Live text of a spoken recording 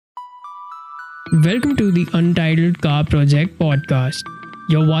Welcome to the Untitled Car Project podcast,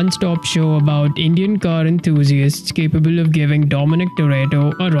 your one stop show about Indian car enthusiasts capable of giving Dominic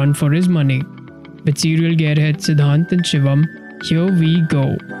Toretto a run for his money. With serial gearheads Siddhant and Shivam, here we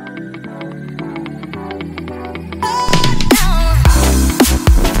go.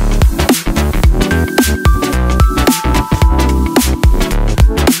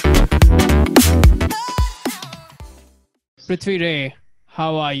 Prithwi Ray,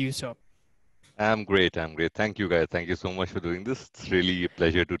 how are you, sir? I'm great. I'm great. Thank you, guys. Thank you so much for doing this. It's really a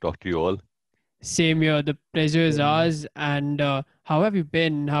pleasure to talk to you all. Same here. The pleasure is ours. And how have you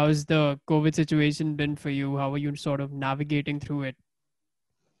been? How's the COVID situation been for you? How are you sort of navigating through it?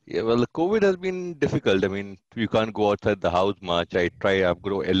 Yeah, well, the COVID has been difficult. I mean, you can't go outside the house much. I've got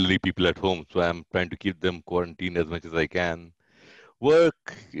elderly people at home, so I'm trying to keep them quarantined as much as I can.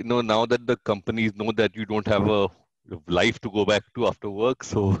 Work, now that the companies know that you don't have a life to go back to after work,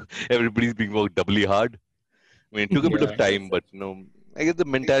 so everybody's being worked doubly hard. I mean, it took a bit of time, but I guess the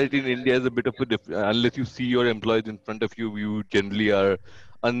mentality in India is a bit of a unless you see your employees in front of you, you generally are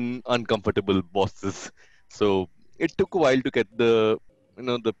uncomfortable bosses. So it took a while to get the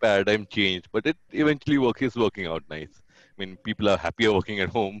paradigm changed, but it eventually is working out nice. I mean, people are happier working at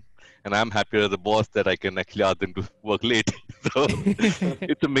home, and I'm happier as a boss that I can actually ask them to work late. So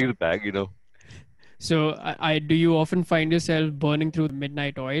it's a mixed bag. So, I do you often find yourself burning through the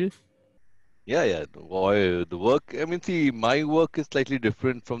midnight oil? Yeah. The work. I mean, see, my work is slightly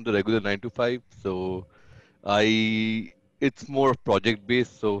different from the regular 9 to 5. So I it's more project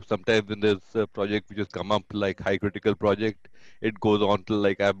based. So sometimes when there's a project which has come up like high critical project, it goes on to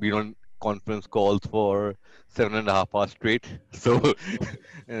like I've been on conference calls for 7.5 hours straight. So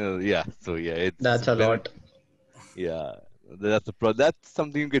it's That's a when lot. yeah, that's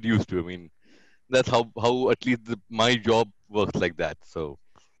something you get used to. I mean, that's how at least my job works like that. So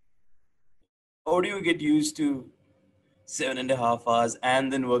How do you get used to 7.5 hours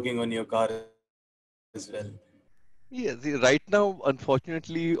and then working on your car as well? yeah, see, right now,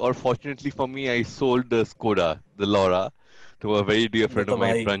 unfortunately or fortunately for me, I sold the Skoda, the Laura, to a very dear The friend of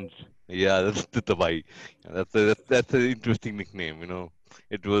mine, Tabahi. Pranj. Yeah, that's the Tabahi. Yeah, that's an interesting nickname.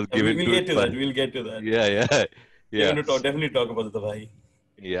 It was We given will to get it to by that. We'll get to that. yeah, yeah, We're yeah, going to definitely talk about the Tabahi.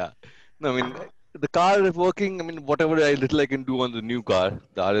 yeah. No, I mean the car is working. I mean whatever little I can do on the new car,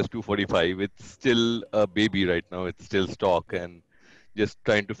 the RS 245, it's still a baby right now. It's still stock and just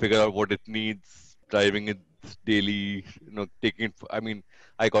trying to figure out what it needs, driving it daily, taking it. I mean,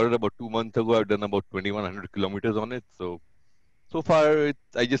 I got it about 2 months ago. I've done about 2,100 kilometers on it. So far,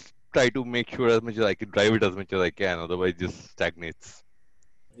 I just try to make sure as much as I can drive it as much as I can. Otherwise, it just stagnates.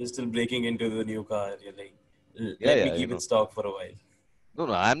 You're still breaking into the new car. You're like, Yeah, let me yeah, keep it stock for a while.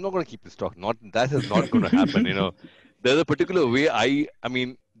 No, I'm not going to keep it stock. Not that is not going to happen. There's a particular way. I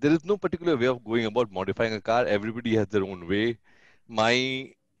mean, there is no particular way of going about modifying a car. Everybody has their own way.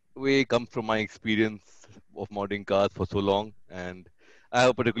 My way comes from my experience of modding cars for so long, and I have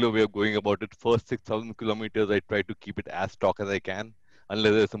a particular way of going about it. First 6,000 kilometers, I try to keep it as stock as I can,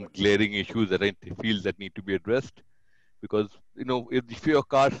 unless there's some glaring issues that I feel that need to be addressed. Because if your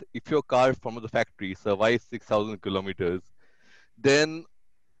car from the factory survives 6,000 kilometers, then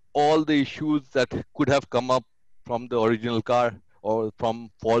all the issues that could have come up from the original car or from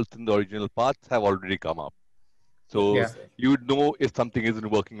faults in the original parts have already come up. That So Yeah. is right. you would know if something isn't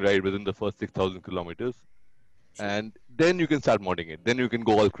working right within the first 6,000 kilometers. True. And then you can start modding it. Then you can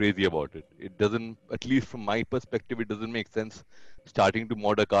go all crazy about it. It doesn't, at least from my perspective, it doesn't make sense starting to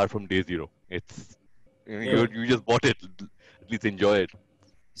mod a car from day zero. It's, Yeah. you just bought it. At least enjoy it.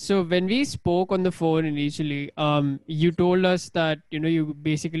 So when we spoke on the phone initially, you told us that you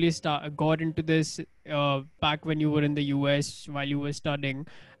basically got into this back when you were in the US while you were studying,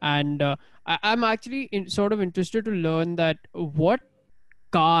 and I'm actually sort of interested to learn that what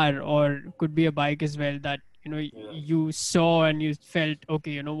car or could be a bike as well that Yeah. you saw and you felt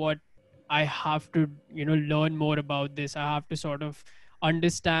okay, what, I have to learn more about this. I have to sort of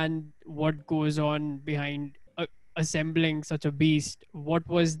understand what goes on behind assembling such a beast. What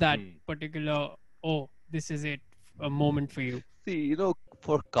was that Hmm. particular, oh, this is it, a moment for you? See,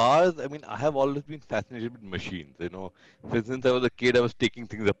 for cars, I mean, I have always been fascinated with machines. Since I was a kid, I was taking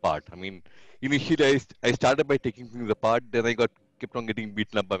things apart. I mean, initially, I started by taking things apart. Then I kept on getting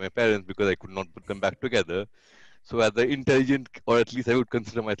beaten up by my parents because I could not put them back together. So, as an intelligent, or at least I would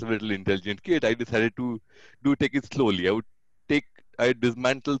consider myself a little intelligent kid, I decided to take it slowly. Take, I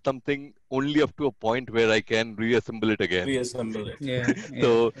dismantle something only up to a point where I can reassemble it again. Reassemble it. Yeah. Yeah.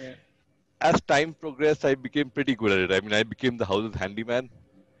 So, as time progressed, I became pretty good at it. I mean, I became the house's handyman.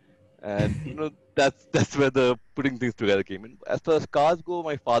 And that's where the putting things together came in. As far as cars go,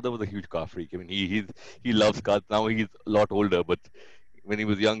 my father was a huge car freak. I mean, he loves cars. Now he's a lot older, but when he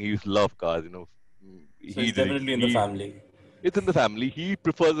was young, he used to love cars. So it's definitely in the He family. it's in the family. He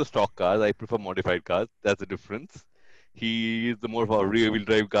prefers the stock cars. I prefer modified cars. That's the difference. He is the more of a rear wheel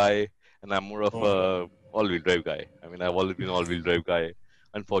drive guy, and I'm more of Okay. a all wheel drive guy. I mean, I've always been all wheel drive guy.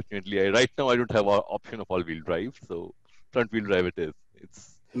 Unfortunately, right now I don't have an option of all wheel drive, so front wheel drive it is.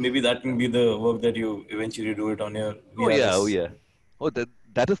 It's Maybe that can be the work that you eventually do it on your Oh yeah, oh VRS. yeah. Oh,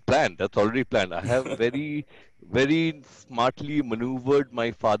 that is planned. That's already planned. I have very smartly maneuvered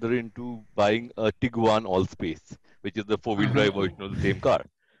my father into buying a Tiguan All Space, which is the four-wheel drive Okay. version of the same car.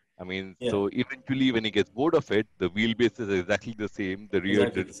 I mean, Yeah, so eventually when he gets bored of it, the wheelbase is exactly the same. The rear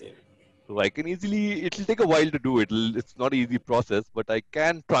exactly did. the same. So I can easily. It'll take a while to do it. It's not an easy process, but I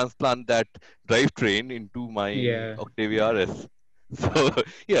can transplant that drivetrain into my Yeah. Octavia RS. So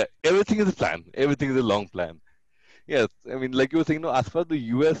yeah, everything is a plan. Everything is a long plan. Yes, I mean, like you were saying, as far as the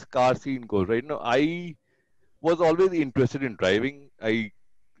US car scene goes, right now, I was always interested in driving.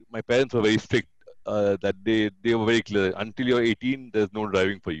 My parents were very strict that they were very clear. Until you're 18, there's no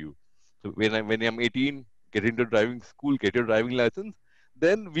driving for you. So when I'm 18, get into driving school, get your driving license,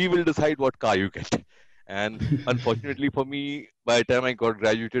 then we will decide what car you get. And unfortunately for me, by the time I got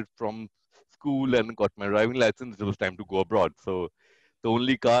graduated from school and got my driving license, it was time to go abroad. So the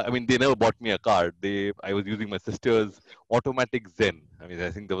only car, I mean, they never bought me a car. I was using my sister's automatic Zen. I mean, I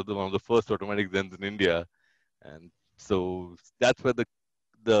think that was one of the first automatic Zens in India, and so that's where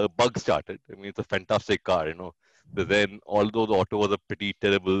the bug started. I mean, it's a fantastic car. The Zen, although the auto was a pretty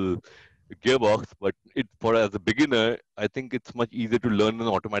terrible gearbox, but for as a beginner, I think it's much easier to learn an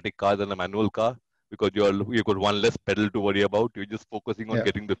automatic car than a manual car because you've got one less pedal to worry about. You're just focusing on Yeah.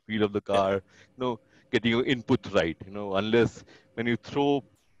 getting the feel of the Yeah. car, getting your inputs right. Unless when you throw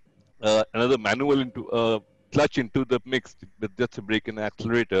another manual into clutch into the mix with just a brake and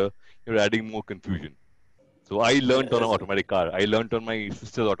accelerator, you're adding more confusion. So I Yeah, learned on an that's automatic car. I learned on my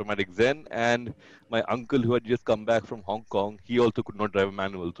sister's automatic Zen, and my uncle who had just come back from Hong Kong, he also could not drive a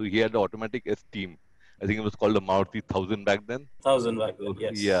manual. So he had the automatic S-Team. I think it was called a Maruti 1000 back then. 1,000 back So then.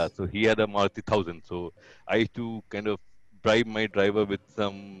 yeah, Yes. so he had a Maruti 1000. So I used to kind of bribe my driver with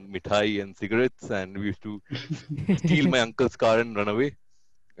some mithai and cigarettes, and we used to steal my uncle's car and run away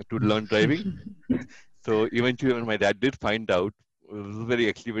to learn driving. So eventually, when my dad did find out, it was a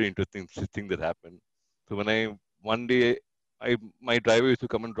actually very interesting thing that happened. So one day, my driver used to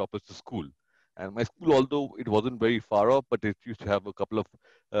come and drop us to school, and my school, although it wasn't very far off, but it used to have a couple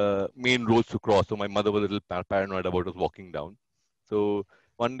of main roads to cross. So my mother was a little paranoid about us walking down. So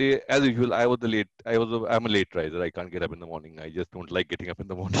one day, as usual, I'm a late riser. I can't get up in the morning. I just don't like getting up in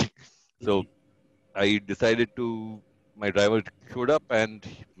the morning. So I decided to. My driver showed up, and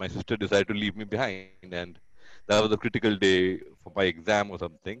my sister decided to leave me behind. And that was a critical day for my exam or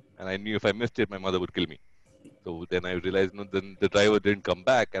something. And I knew if I missed it, my mother would kill me. So then I realized, no, then the driver didn't come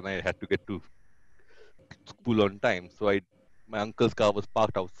back, and I had to get to school on time. So my uncle's car was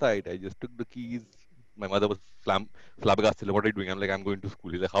parked outside. I just took the keys. My mother was flabbergasted. Like, what are you doing? I'm like, I'm going to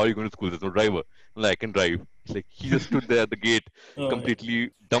school. He's like, how are you going to school? There's no driver. I'm like, I can drive. He's like, he just stood there at the gate, Oh, yeah.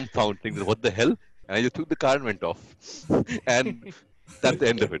 completely dumbfounded, thinking, what the hell? And I just took the car and went off. And that's the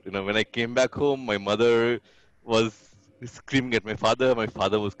end of it. When I came back home, my mother was screaming at my father. My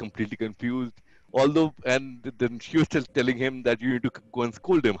father was completely confused. Although, and then she was still telling him that you need to go and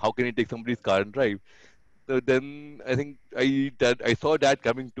scold him. How can he take somebody's car and drive? So then I think I saw dad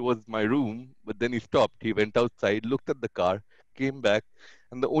coming towards my room, but then he stopped. He went outside, looked at the car, came back,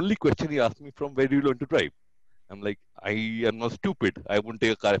 and the only question he asked me from where do you learn to drive? I'm like, I am not stupid. I wouldn't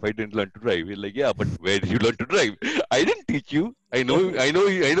take a car if I didn't learn to drive. He's like, yeah, but where did you learn to drive? I didn't teach you. I know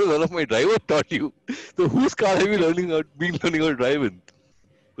none of my drivers taught you. So whose car have you learning how to drive in?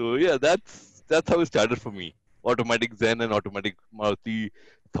 So yeah, that's how it started for me. Automatic Zen and automatic Maruti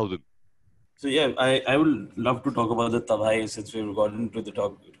 1000. So yeah, I would love to talk about the Tabahi since we've gotten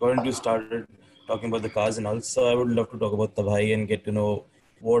to started talking about the cars and all. So I would love to talk about Tabahi and get to know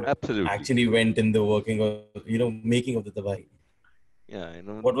what Absolutely. actually went in the working of making of the Tabahi. Yeah,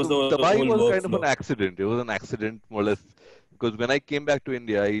 What was so the Tabai whole was kind of workflow? an accident. It was an accident, more or less, because when I came back to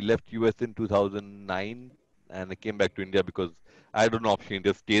India, I left US in 2009, and I came back to India because I had an option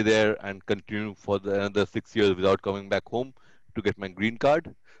to stay there and continue for another 6 years without coming back home to get my green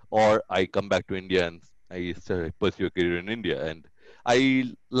card, or I come back to India and pursue a career in India. And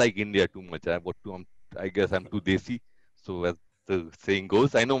I like India too much. I guess I'm too desi. So as the saying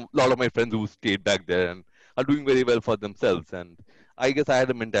goes, I know a lot of my friends who stayed back there and are doing very well for themselves. And I guess I had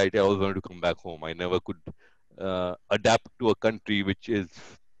a mentality I always wanted to come back home. I never could adapt to a country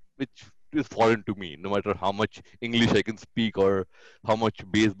which is foreign to me. No matter how much English I can speak or how much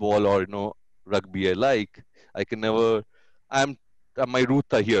baseball or rugby I can never. I'm my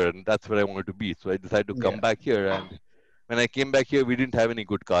roots are here, and that's where I wanted to be. So I decided to come Yeah. back here. And when I came back here, we didn't have any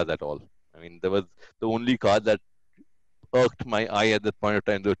good cars at all. I mean, there was the only car that irked my eye at that point of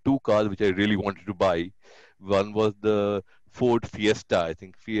time. There were two cars which I really wanted to buy. One was the Ford Fiesta. I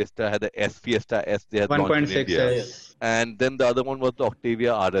think Fiesta had the Fiesta S they had launched in India. Yeah, 1.6s. And then the other one was the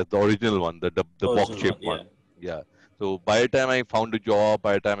Octavia RS, the original one, the box original one. shaped Yeah. one. Yeah. So by the time I found a job,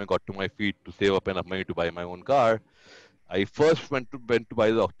 by the time I got to my feet to save up enough money to buy my own car, I first went to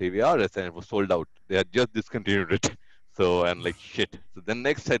buy the Octavia RS and it was sold out. They had just discontinued it. So and like shit. So then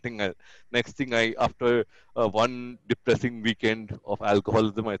next thing I after one depressing weekend of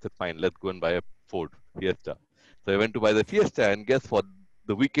alcoholism, I said fine, let's go and buy a Ford Fiesta. So I went to buy the Fiesta, and guess what?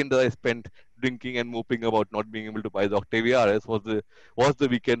 The weekend that I spent drinking and moping about not being able to buy the Octavia RS was the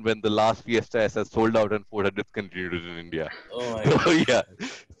weekend when the last Fiesta S has sold out and Ford had discontinued it in India. Oh my So God. yeah,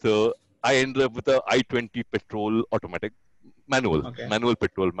 so I ended up with a i20 petrol automatic manual, Okay. manual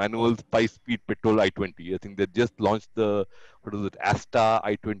petrol, manual Okay. 5-speed petrol i20. I think they just launched the what is it, Asta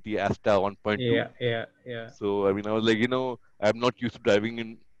i20 Asta 1.2. Yeah, yeah, yeah. So I mean, I was like, I'm not used to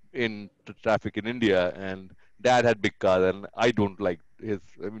driving in traffic in India, and Dad had big car, and I don't like his.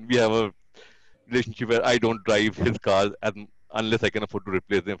 I mean, we have a relationship where I don't drive his cars unless I can afford to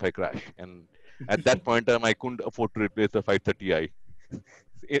replace them if I crash. And at that point in time, I couldn't afford to replace the 530i,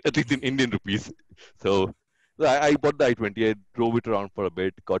 at least in Indian rupees. So I bought the i20. I drove it around for a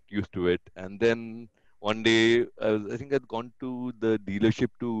bit, got used to it, and then one day I think I'd gone to the dealership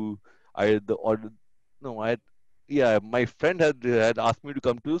to I the order. No, I had, yeah, my friend had asked me to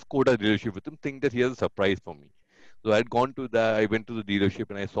come to the Skoda dealership with him, thinking that he has a surprise for me. So I'd gone to the I went to the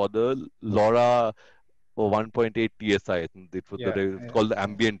dealership and I saw the Laura 1.8 TSI. I think it was Yeah, it's yeah, called the yeah.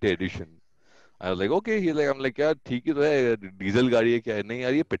 Ambient edition. I was like, okay. I'm like, यार ठीक ही तो है, diesel गाड़ी है क्या है? नहीं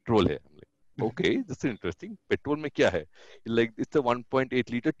यार, ये पेट्रोल है. I'm like, okay, this is interesting. Petrol में क्या है? Like, it's a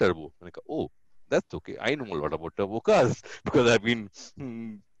 1.8 liter turbo. I'm like, oh, that's okay. I know a lot about turbo cars because I've been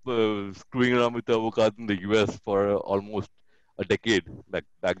screwing around with turbo cars in the US for almost a decade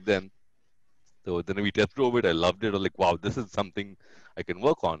back then. So then we test drove it. I loved it. I was like, wow, this is something I can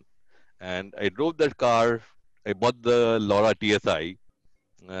work on. And I drove that car. I bought the Laura TSI,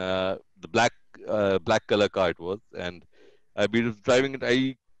 the black color car it was, and I've been driving it.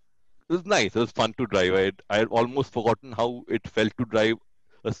 It was nice. It was fun to drive. I had almost forgotten how it felt to drive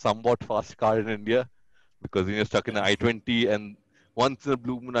a somewhat fast car in India because you're stuck in an Yeah. I-20, and once in a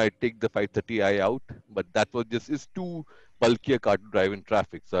blue moon I take the 530i out, but that was just it's too bulky a car to drive in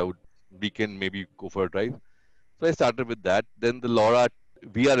traffic. So I would weekend maybe go for a drive. So I started with that. Then the Laura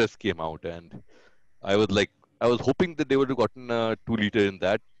VRS came out, and I was like, I was hoping that they would have gotten a 2 liter in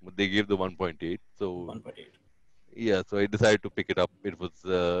that, but they gave the 1.8. So 1.8. yeah, so I decided to pick it up. It was,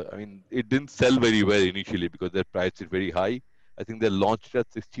 I mean, it didn't sell very well initially because they priced it very high. I think they launched at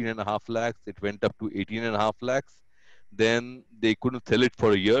 16.5 lakhs. It went up to 18.5 lakhs. Then they couldn't sell it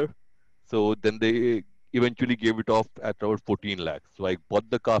for a year. So then they eventually gave it off at about 14 lakhs. So I bought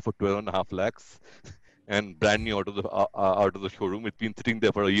the car for 12.5 lakhs and brand new out of the showroom. It's been sitting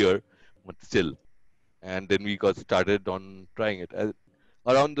there for a year, but still. And then we got started on trying it.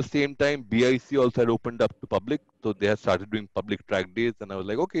 Around the same time, BIC also had opened up to public, so they had started doing public track days, and I was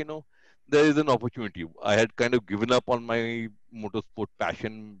like, okay, no, there is an opportunity. I had kind of given up on my motorsport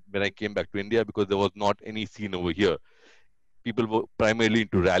passion when I came back to India because there was not any scene over here. People were primarily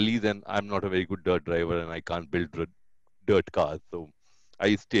into rallies, and I'm not a very good dirt driver, and I can't build dirt cars, so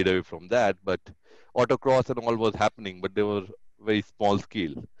I stayed away from that. But autocross and all was happening, but they were very small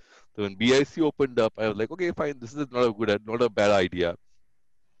scale. So when BIC opened up, I was like, okay, fine, this is not a bad idea.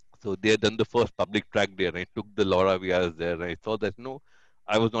 So they had done the first public track day, and I took the Laura VRs there, and I saw that no,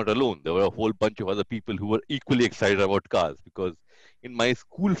 I was not alone. There were a whole bunch of other people who were equally excited about cars because in my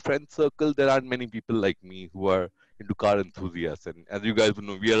school friend circle, there aren't many people like me who are into car enthusiasts. And as you guys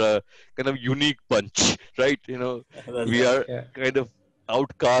know, we are a kind of unique bunch, right? That's We Yeah, right. are yeah. kind of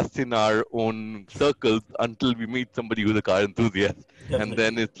outcasts in our own circles until we meet somebody who's a car enthusiast. And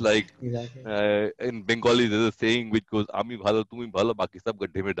then Definitely. it's like Exactly. in Bengali, there's a saying which goes, "Ami bhalo, tumi bhalo, baki sab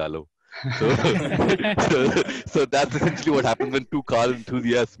gadde mein dalo." So, so that's essentially what happens when two car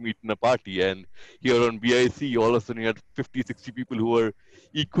enthusiasts meet in a party. And here on BIC, all of a sudden you had 50, 60 people who are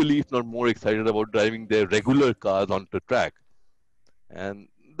equally, if not more, excited about driving their regular cars onto the track. And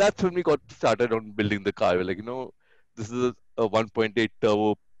that's when we got started on building the car. We're like, this is a 1.8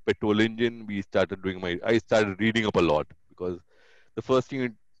 turbo petrol engine. I started reading up a lot because the first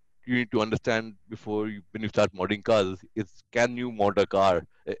thing you need to understand when you start modding cars is can you mod a car?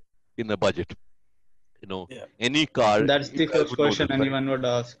 in a budget. Yeah. Any car, That's you the guys first would know question this, right? anyone would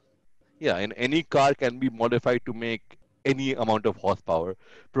ask. Yeah, and any car can be modified to make any amount of horsepower,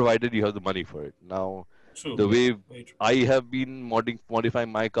 provided you have the money for it. Now, True. the Yeah. way Very true. I have been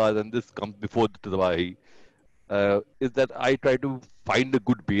modifying my cars, and this comes before the Tabahi, is that I try to find a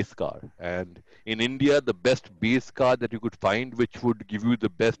good base car. And in India, the best base car that you could find, which would give you the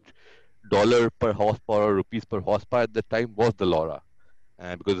best dollar per horsepower or rupees per horsepower at the time, was the Laura.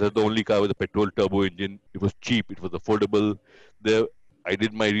 And because it's the Okay. only car with a petrol turbo engine, it was cheap, it was affordable. There, I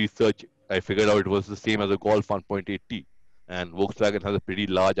did my research. I figured out it was the same as a Golf 1.8T. And Volkswagen has a pretty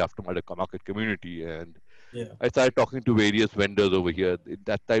large aftermarket community. And Yeah. I started talking to various vendors over here. At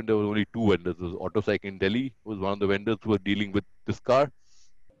that time, there were only two vendors. There was Autocycle in Delhi, who was one of the vendors who were dealing with this car,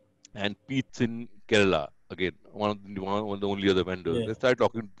 and Pete's in Kerala, again, one of the only other vendors. Yeah. I started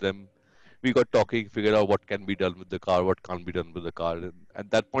talking to them. We got talking, figured out what can be done with the car, what can't be done with the car. And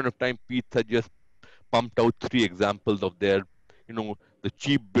at that point of time, Pete had just pumped out three examples of their, the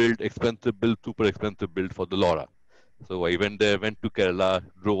cheap build, expensive build, super expensive build for the Laura. So I went there, went to Kerala,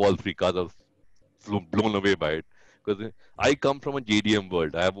 drove all three cars. I was blown away by it. Because I come from a JDM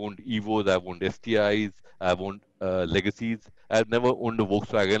world. I have owned Evos, I have owned STIs, I have owned Legacies. I have never owned a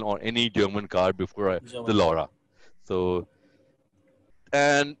Volkswagen or any German car before the German car. Laura. So,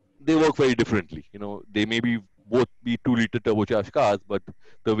 and they work very differently. They may be both be 2-liter turbocharged cars, but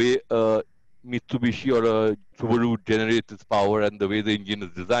the way Mitsubishi or a Subaru generates its power and the way the engine is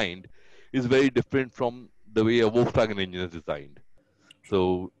designed is very different from the way a Volkswagen engine is designed. True.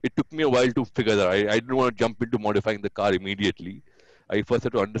 So it took me a while to figure that. I didn't want to jump into modifying the car immediately. I first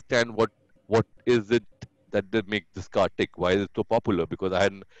had to understand what is it that makes this car tick? Why is it so popular? Because I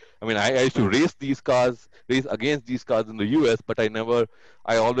used to race these cars, race against these cars in the US, but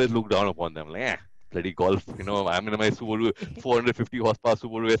I always looked down upon them. Like, bloody Golf, I'm in my Subaru 450 horsepower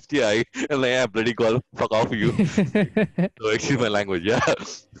Subaru STI, and like, bloody Golf, fuck off you. So excuse my language, yeah.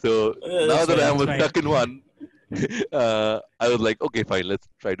 So Yeah, now that's that fine. That's I'm fine. stuck in one, I was like, okay, fine, let's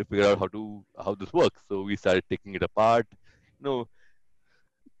try to figure out how this works. So we started taking it apart, you know,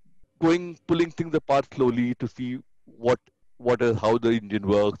 pulling things apart slowly to see what is how the engine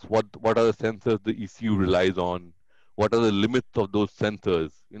works, what are the sensors the ECU relies on, what are the limits of those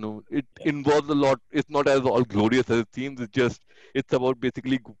sensors. It Yeah. involves a lot. It's not as all glorious as it seems. It's about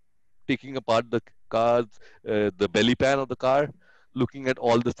basically taking apart the car's the belly pan of the car, looking at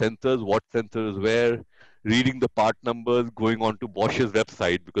all the sensors, what sensors where, reading the part numbers, going on to Bosch's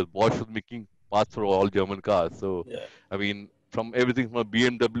website because Bosch was making parts for all German cars. So, Yeah. I mean, from everything from a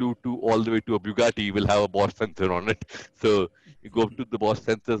BMW to all the way to a Bugatti will have a Bosch sensor on it. So you go to the Bosch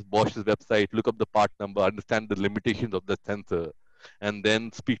sensors, Bosch's website, look up the part number, understand the limitations of that sensor, and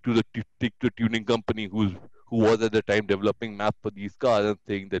then speak to the tuning company who was at the time developing maps for these cars and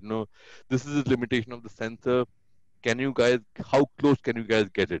saying that no, this is the limitation of the sensor. How close can you guys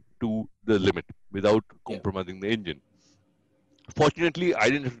get it to the limit without Yeah. compromising the engine? Fortunately, I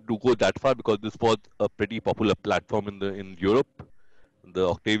didn't have to go that far because this was a pretty popular platform in Europe. The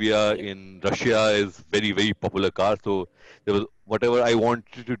Octavia Yep. in Russia is very, very popular car. So there was whatever I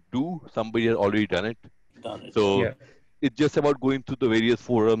wanted to do, somebody had already done it. Done it. Yeah. So Yeah. it's just about going through the various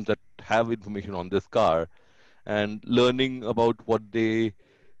forums that have information on this car and learning about what is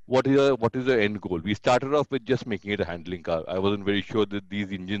the end goal. We started off with just making it a handling car. I wasn't very sure that these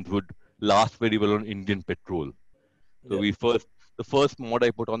engines would last very well on Indian petrol. So Yeah. the first mod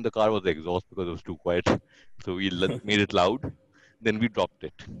I put on the car was the exhaust because it was too quiet. So we made it loud. Then we dropped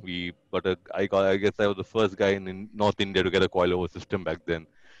it. I guess I was the first guy in North India to get a coilover system back then.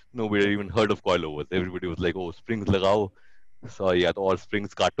 Nobody had Okay. even heard of coilovers. Everybody was like, "Oh, springs lagao." So yeah, or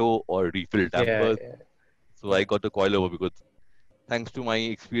springs kato or refill Yeah. dampers. Yeah. So I Yeah. got a coilover because thanks to my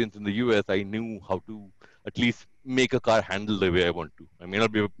experience in the US, I knew how to at least make a car handle the way I want to. I may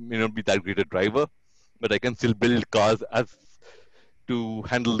not be that great a driver, but I can still build cars as to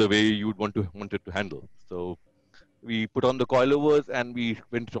handle the way you would want it to handle. So we put on the coilovers and we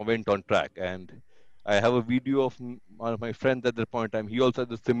went on track. And I have a video of one of my friends at that point in time. He also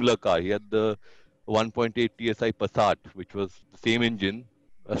had a similar car. He had the 1.8 TSI Passat, which was the same engine,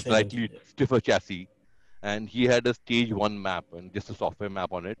 a Same engine. slightly Yeah. stiffer chassis, and he had a stage one map and just a software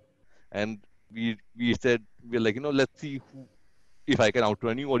map on it. And we said we're like, let's see if I can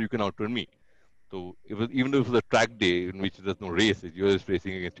outrun you or you can outrun me. So even though it was a track day in which there's no race, you're just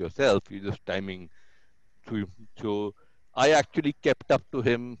racing against yourself. You're just timing through. So I actually kept up to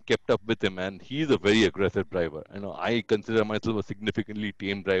him, kept up with him, and he's a very aggressive driver. I consider myself a significantly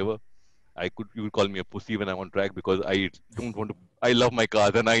tame driver. You would call me a pussy when I'm on track because I don't want to. I love my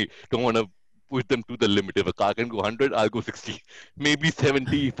cars and I don't want to push them to the limit. If a car can go 100, I'll go 60, maybe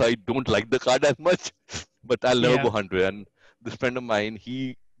 70 if I don't like the car that much, but I'll never go Yeah. 100. And this friend of mine, he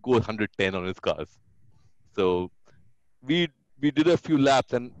goes 110 on his cars. So we we did a few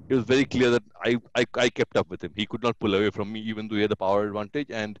laps, and it was very clear that I kept up with him. He could not pull away from me, even though he had the power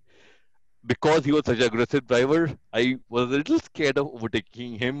advantage. And because he was such an aggressive driver, I was a little scared of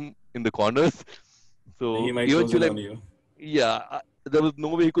overtaking him in the corners. He So might close in eventually, on you. yeah, there was no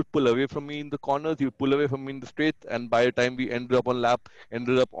way he could pull away from me in the corners. He would pull away from me in the straights, and by the time we ended up on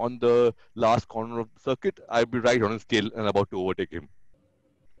the last corner of the circuit, I'd be right on his tail and about to overtake him.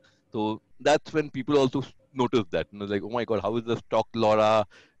 So that's when people also noticed that, like, oh my God, how is the stock Laura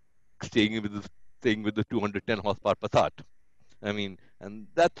staying with the 210 horsepower Passat? I mean, and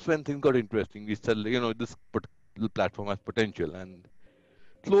that's when things got interesting. We said, this particular platform has potential, and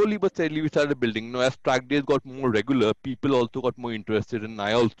slowly but steadily we started building. As track days got more regular, people also got more interested, and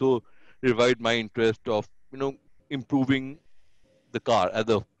I also revived my interest of improving the car as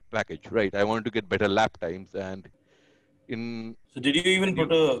a package. Right, I wanted to get better lap times, and in So did you even when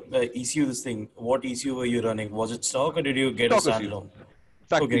put you a ECU this thing? What ECU were you running? Was it stock or did you get a stock issues, standalone?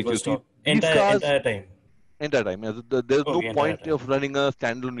 Okay, factory it was issues. See, stock. these Entire cars entire time. entire time. There's no Okay, entire point time. of running a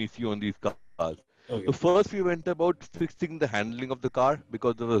standalone ECU on these cars. So Okay. first we went about fixing the handling of the car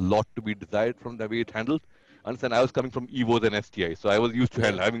because there was a lot to be desired from the way it handled. Understand, I was coming from Evos and STI, so I was used to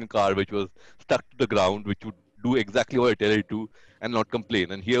Yeah. having a car which was stuck to the ground, which would do exactly what I tell it to and not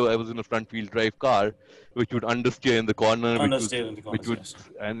complain. And here I was in a front wheel drive car, which would understeer in the corner, Understeer in the which corners, would, yes.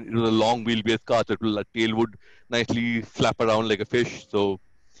 and it was a long wheelbase car, so the tail would nicely flap around like a fish. So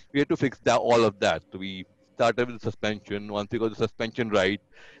we had to fix that all of that. So we started with the suspension. Once we got the suspension right,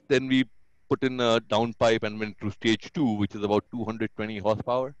 then we put in a downpipe and went to stage two, which is about 220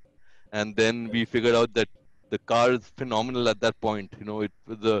 horsepower. And then Yeah. we figured out that the car is phenomenal at that point. It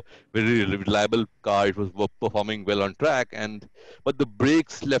was a very reliable car. It was performing well on track, and but the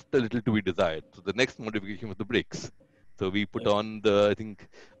brakes left a little to be desired. So the next modification was the brakes. So we put Okay. on I think,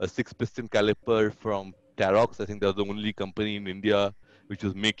 a six-piston caliper from Tarox. I think that was the only company in India which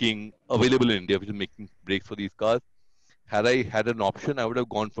was available in India, which was making brakes for these cars. Had I had an option, I would have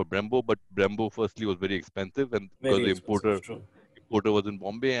gone for Brembo, but Brembo firstly was very expensive, and because Very the expensive, importer true. importer was in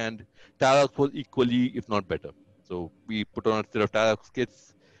Bombay, and Tarox was equally, if not better. So we put on a set of Tarox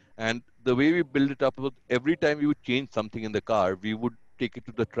kits, and the way we build it up was every time we would change something in the car, we would take it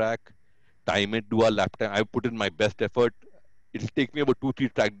to the track, time it, do our lap time. I put in my best effort. It'll take me about 2, 3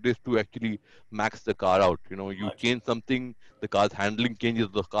 track days to actually max the car out. You Max. change something, the car's handling changes,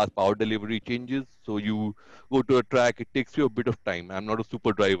 the car's power delivery changes. So you go to a track, it takes you a bit of time. I'm not a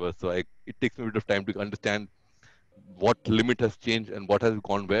super driver, so it takes me a bit of time to understand what limit has changed and what has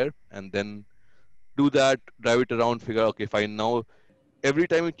gone where, and then do that, drive it around, figure, okay, fine. Now, every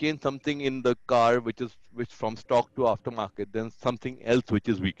time you change something in the car, which from stock to aftermarket, then something else which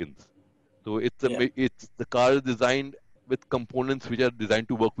weakens. So Yeah. it's the car is designed with components which are designed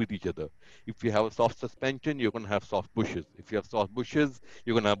to work with each other. If you have a soft suspension, you're going to have soft bushes. If you have soft bushes,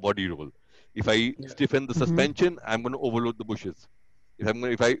 you're going to have body roll. If I Yeah. stiffen the Mm-hmm. suspension, I'm going to overload the bushes.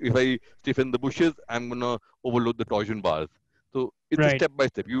 If I stiffen the bushes, I'm going to overload the torsion bars. So it's a Right. step by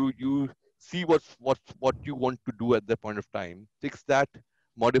step. You see what you want to do at that point of time. Fix that,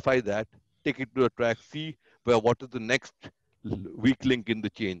 modify that, take it to a track, see what is the next weak link in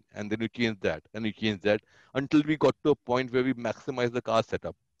the chain, and then you change that and you change that until we got to a point where we maximize the car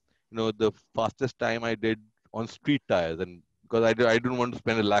setup. The fastest time I did on street tires, and because I don't want to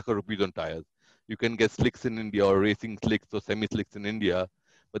spend a lakh of rupees on tires. You can get slicks in India or racing slicks or semi slicks in India,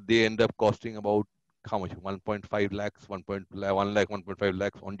 but they end up costing about how much? 1.5 lakhs, 1 lakh, 1.5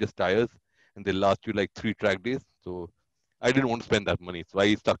 lakhs on just tires, and they last you like 3 track days. So I didn't want to spend that money, so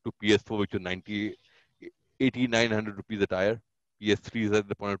I stuck to PS4, which was 900 rupees a tire. PS3s at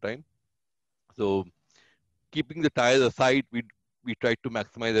the point of time. So keeping the tires aside, we tried to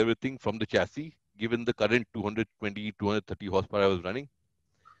maximize everything from the chassis, given the current 220, 230 horsepower I was running.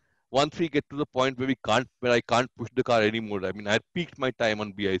 Once we get to the point where I can't push the car anymore, I mean, I had peaked my time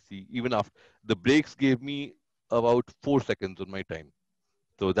on BIC. Even after the brakes gave me about 4 seconds on my time.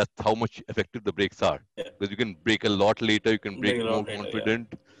 So that's how much effective the brakes are. Yeah. Because you can brake a lot later, you can brake Bring it more out later, yeah.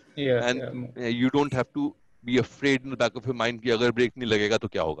 confident, Yeah, and yeah. you don't have to be afraid in the back of your mind कि अगर brake नहीं लगेगा तो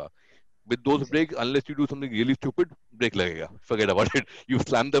क्या होगा. With those brakes, unless you do something really stupid, brake lagega. Forget about it. You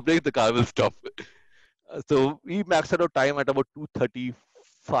slam the brake, the car will stop. So we maxed out our time at about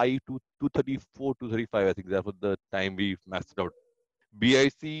 235 to 234, 235. I think that was the time we maxed it out.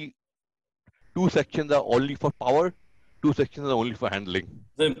 BIC, two sections are only for power, two sections are only for handling.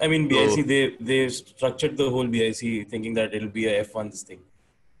 So, I mean, So BIC, they structured the whole BIC thinking that it'll be a F1 this thing.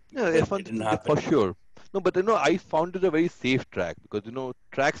 Yeah, but F1 it didn't for happen. sure. No, but I found it a very safe track because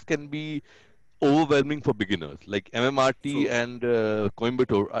tracks can be overwhelming for beginners. Like MMRT True. and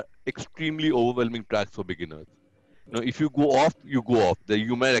Coimbatore are extremely overwhelming tracks for beginners. If you go off, you go off.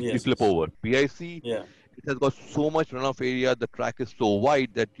 You might actually Yes, flip yes. over. PIC, Yeah. it has got so much runoff area. The track is so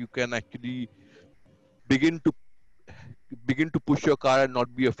wide that you can actually begin to begin to push your car and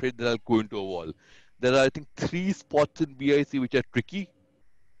not be afraid that I'll go into a wall. There are, I think, three spots in BIC which are tricky.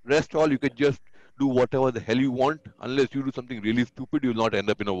 Rest all, you Okay. can just do whatever the hell you want. Unless you do something really stupid, you'll not end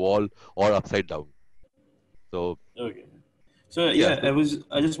up in a wall or upside down. So Okay. So yeah, yeah,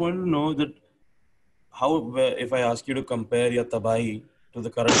 I just wanted to know that if I ask you to compare your Tabahi to the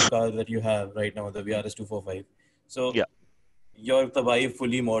current car that you have right now, the mm, VRS 245. So yeah. your Tabahi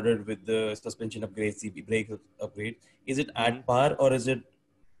fully modded with the suspension upgrade, CP brake upgrade. Is it Mm-hmm. at par or is it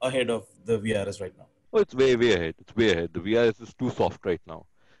ahead of the VRS right now? Oh, it's way, way ahead. It's way ahead. The VRS is too soft right now.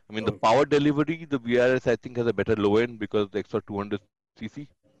 I mean, the Okay. power delivery, the VRS I think has a better low end because the extra 200 cc.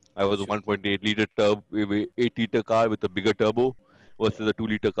 I was a Sure. 1.8 liter 8-liter car with a bigger turbo Yeah. versus a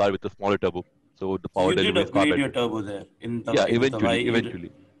 2-liter car with a smaller turbo. So the So power you did delivery is far upgrade your better. turbo there Yeah, in the eventually, Tabahi. You did.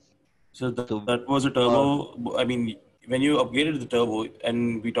 eventually. So So that was a uh, turbo. I mean, when you upgraded the turbo,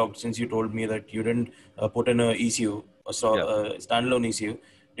 and we talked since you told me that you didn't put in a ECU, yeah. standalone ECU.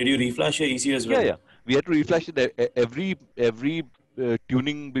 Did you reflash your ECU as Yeah, well? yeah. We had to reflash it every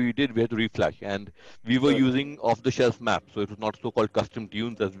tuning we did. We had to reflash, and we were Okay. using off-the-shelf maps, so it was not so-called custom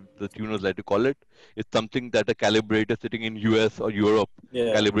tunes as the tuners like to call it. It's something that a calibrator sitting in US or Europe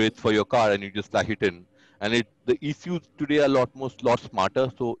Yeah. calibrates for your car, and you just flash it in. And the ECUs today are lot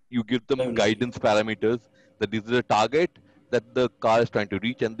smarter, so you give them Definitely. guidance parameters that this is a target that the car is trying to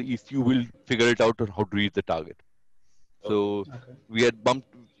reach, and the ECU will figure it out on how to reach the target. Okay. So Okay. we had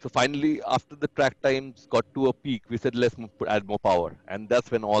bumped. So finally, after the track times got to a peak, we said add more power, and that's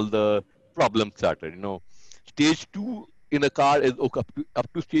when all the problems started. Stage two in a car is okay,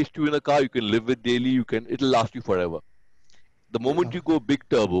 up to stage two in a car you can live with daily. It'll last you forever. The Yes. moment you go big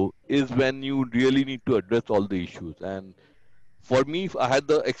turbo is when you really need to address all the issues. And for me, I had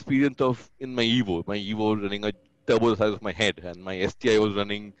the experience of in my Evo. My Evo was running a turbo the size of my head, and my STI was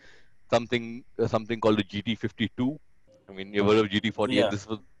running something called a GT52. I mean, you heard of GT40, and Yeah. this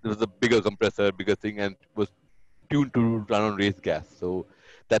was a bigger compressor, bigger thing, and was tuned to run on race gas. So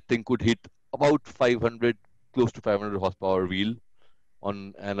that thing could hit about 500, close to 500 horsepower wheel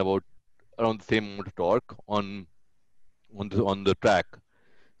on and about around the same amount of torque on the track.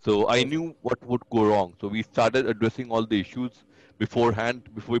 So I Okay. knew what would go wrong. So we started addressing all the issues beforehand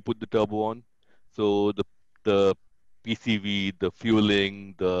before we put the turbo on. So the PCV, the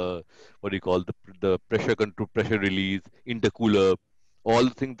fueling, the what do you call the pressure control, pressure release, intercooler, all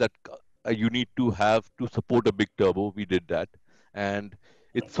the things that you need to have to support a big turbo. We did that, and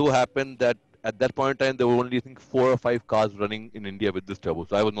it so happened that at that point in time there were only I think 4 or 5 cars running in India with this turbo.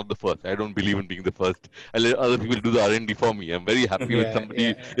 So I was not the first. I don't believe in being the first. I let other people do the R&D for me. I'm very happy when Yeah, somebody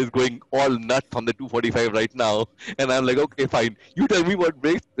yeah, is going all nuts on the 245 right now, and I'm like, okay, fine. You tell me what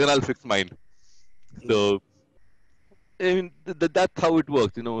breaks, then I'll fix mine. Yeah. So I mean, that's how it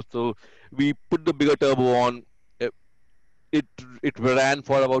works. So we put the bigger turbo on. uh, It it ran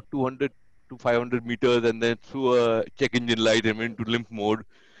for about 200 to 500 meters, and then through a check engine light and went into limp mode.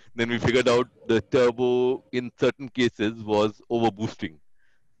 Then we figured out the turbo in certain cases was overboosting,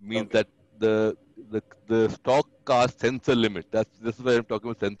 means Okay. that the the stock car sensor limit. This is where I'm talking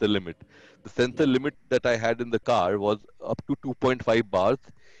about sensor limit. The sensor Yeah. limit that I had in the car was up to 2.5 bars,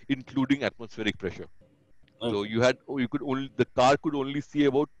 including atmospheric pressure. So Okay. you could only the car could only see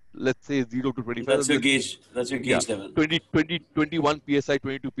about, let's say, 0 to 25. That's And your let's gauge. That's your Yeah, gauge level. 21 psi,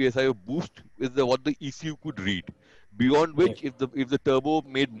 22 psi of boost is what the ECU could read. Beyond Okay. which, if the turbo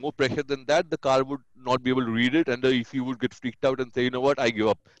made more pressure than that, the car would not be able to read it, and the ECU would get freaked out and say, you know what, I give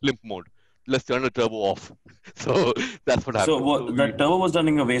up, limp mode. Let's turn the turbo off. So that's what So happened. what So that turbo was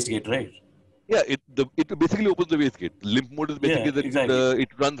running a wastegate, right? yeah, it basically opens the wastegate. Limp mode is Yeah. basically Exactly. it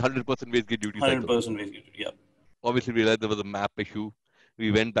runs 100% wastegate duty cycle. 100% wastegate. Yeah. Obviously realized there was a map issue.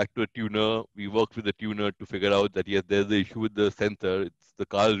 We went back to a tuner. We worked with the tuner to figure out that yes, there's the issue with the sensor. It's the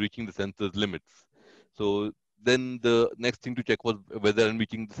car is reaching the sensor's limits. So then the next thing to check was whether I'm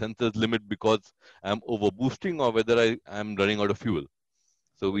reaching the sensor's limit because I'm overboosting or whether I'm running out of fuel.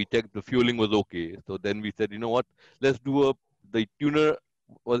 So we checked the fueling was okay. So then we said, you know what, let's do the tuner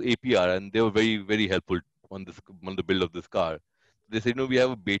was APR, and they were very, very helpful on the build of this car. They said, we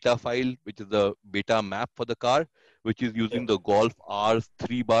have a beta file, which is a beta map for the car, which is Yeah. using the Golf R's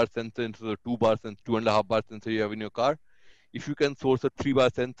 3-bar sensor instead of 2-bar sensor, 2.5-bar sensor you have in your car. If you can source a 3-bar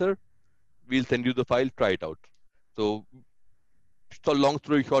sensor, we'll send you the file, try it out. So So long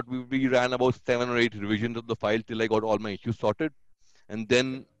story short, we ran about 7 or 8 revisions of the file till I got all my issues sorted, and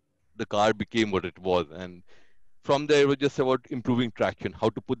then the car became what it was. And from there, it was just about improving traction, how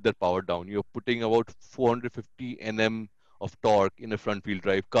to put that power down. You're putting about 450 Nm of torque in a front wheel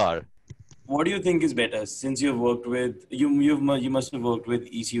drive car. What do you think is better? Since you've worked with you must have worked with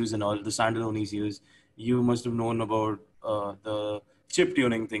ECUs and all the standalone ECUs. You must have known about the chip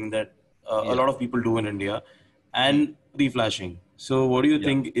tuning thing that a Yeah. lot of people do in India, Hmm. and reflashing. So, what do you Yeah.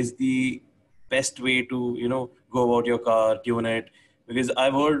 think is the best way to go about your car, tune it? Because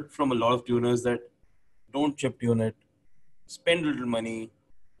I've heard from a lot of tuners that don't chip tune it, spend little money,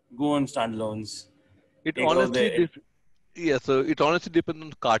 go on standalones, It take out honestly the Yeah, so it honestly depends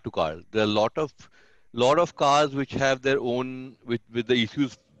on car to car. There are a lot of cars which have their own with the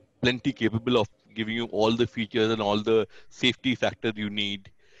issues plenty capable of giving you all the features and all the safety factors you need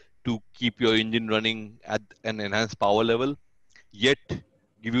to keep your engine running at an enhanced power level, yet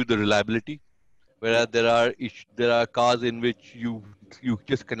give you the reliability. yeah. Whereas there are cars in which you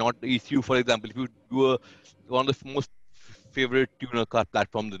just cannot. The ECU, for example, if you do one of the most favorite tuner car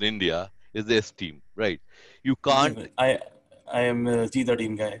platforms in India is the S-Team, right? You can't. Even I am a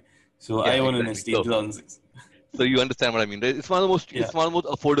G13 guy, so Yeah, I own an exactly. ST in 2006. So you understand what I mean, right? Yeah, It's one of the most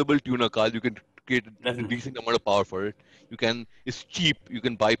affordable tuner cars. You can get a definitely. decent amount of power for it. It's cheap. You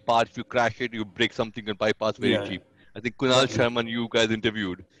can buy parts. If you crash it, you break something, you can buy parts very Yeah, cheap. I think Kunal definitely. Sharman, you guys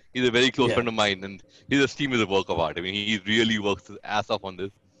interviewed, he's a very close Yeah. friend of mine, and his esteem is a work of art. I mean, he really works his ass off on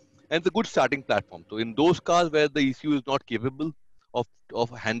this, and it's a good starting platform. So in those cars where the ECU is not capable of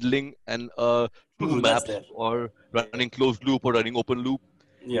handling and True, two true. That's maps there. or Yeah, running closed loop or running open loop,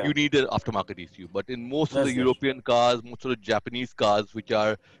 yeah. you need an aftermarket ECU. But in most of the That's there. European cars, most of the Japanese cars, which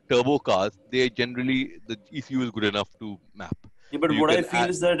are turbo cars, they generally the ECU is good enough to map. Yeah, but So you what I can feel add.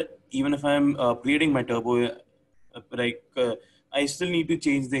 is that even if I'm creating my turbo, I still need to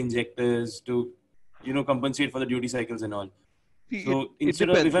change the injectors to, compensate for the duty cycles and all. See, it So it instead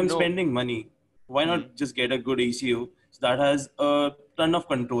of if depends. I'm spending money, why Hmm, not just get a good ECU that has a ton of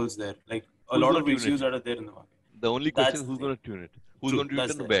controls there, like a who's lot going of to tune it? ECUs that are there in the market. The only question That's is the who's thing. going to tune it? Who's True, going to tune it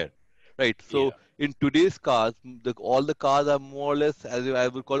that's and there. where? Right. So Yeah. in today's cars, all the cars are more or less as I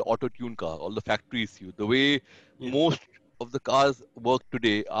would call auto-tune car, all the factory ECU. The way Yeah. most of the cars work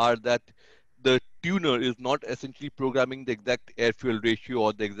today are that the tuner is not essentially programming the exact air fuel ratio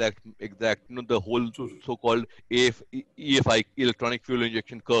or the exact the whole True. True. so-called EFI electronic fuel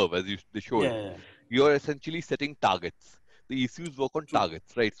injection curve as they show Yeah, it. yeah, yeah. You're essentially setting targets. The ECUs work on True.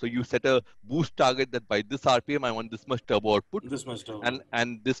 targets, right? So you set a boost target that by this RPM I want this much turbo output, This much and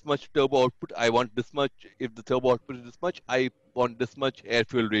turbo. this much turbo output I want this much. If the turbo output is this much, I want this much air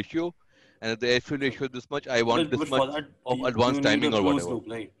fuel ratio, and if the air fuel True. ratio is this much, I want But this for much that of you advanced need a timing or closed whatever. loop,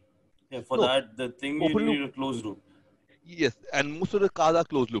 right? Yeah. For No, that the thing you open loop. need a closed loop. Yes, and most of the cars are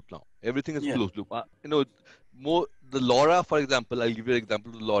closed loop now. Everything is Yeah. closed loop. More the Laura, for example. I'll give you an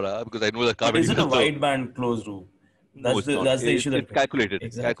example of the Laura because I know the car But very is it a well. So wideband closed loop? no, it's not. That's the issue It's that exactly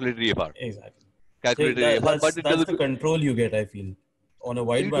calculated AFR, exactly. So calculated AFR. But it that's does a the good. control you get. I feel on a You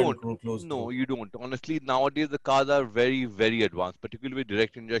wideband don't. closed No, loop. you don't. Honestly, nowadays the cars are very, very advanced, particularly with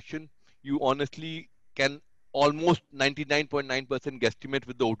direct injection. You honestly can almost 99.9% guesstimate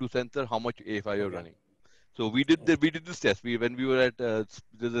with the O2 sensor how much AFI you're Okay. running. So we did this test. When we were at there's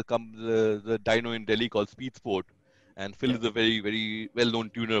the dyno in Delhi called Speed Sport, and Phil Yeah. is a very very well known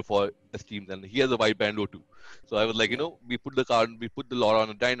tuner for Esteems, and he has a wideband O2. So I was like, Yeah. we put the LoRa on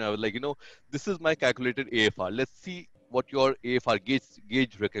a dyno. I was like, this is my calculated AFR. Let's see what your AFR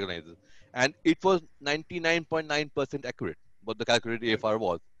gauge recognizes, and it was 99.9% accurate what the calculated Okay. AFR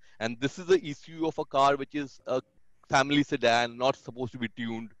was. And this is the ECU of a car which is a family sedan, not supposed to be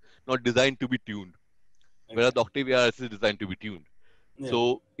tuned, not designed to be tuned, whereas Okay. the Octavia RS is designed to be tuned. Yeah.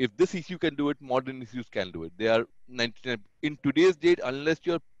 So if this ECU can do it, modern ECUs can do it. They are 99 in today's date, unless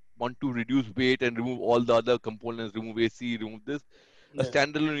you want to reduce weight and remove all the other components, remove AC, remove this, a Yeah.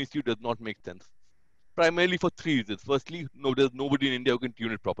 standalone ECU does not make sense. Primarily for three reasons. Firstly, no, there's nobody in India who can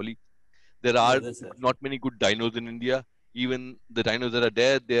tune it properly. There Yeah. are That's it. not many good dynos in India. Even the dynos that are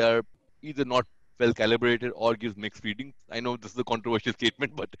there, they are either not well calibrated or gives mixed readings. I know this is a controversial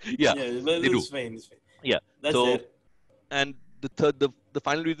statement, but yeah, Yeah. Well, they do. it's fine. It's fine. Yeah. That's there. So and the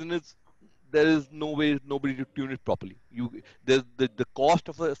final reason is there is no way nobody to tune it properly. The cost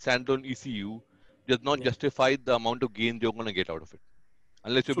of a standalone ECU does not Yeah. justify the amount of gains you're going to get out of it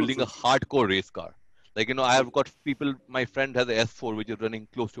unless you're True. building a True. True. hardcore race car. Like I True. have got people. My friend has a S4 which is running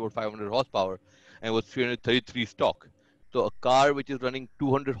close to over 500 horsepower and was 333 stock. So a car which is running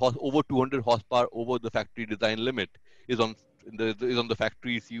 200 horsepower over the factory design limit is is on the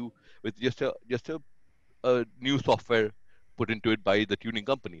factory ECU with just a new software put into it by the tuning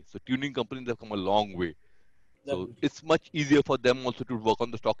company. So tuning companies have come a long way. So Definitely. it's much easier for them also to work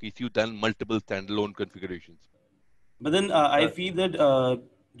on the stock ECU than multiple standalone configurations. But then I Uh, feel that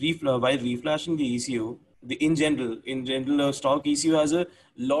while reflashing the ECU, in general, stock ECU has a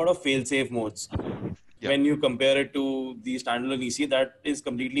lot of fail-safe modes. yeah, When you compare it to the standalone ECU, that is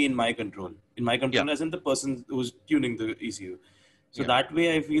completely in my control. In my yeah, control, as in the person who's tuning the ECU. So yeah. that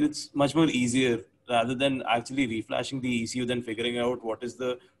way, I feel it's much more easier rather than actually reflashing the ECU, than figuring out what is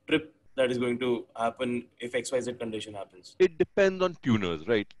the trip that is going to happen if XYZ condition happens. It depends on tuners,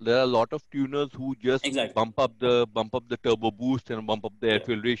 right? There are a lot of tuners who just Exactly. bump up the turbo boost and bump up the air Yeah.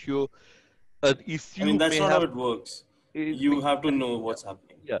 fuel ratio. An I mean, ECU that's may not how have it works. I You mean, have to know yeah, what's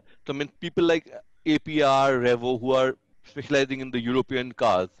happening. yeah. So I mean, people like APR, Revo, who are specializing in the European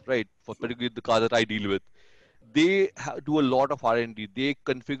cars, right? For particularly the cars that I deal with, they do a lot of R&D. They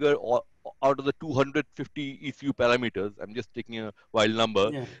configure out of the 250 ECU parameters. I'm just taking a wild number.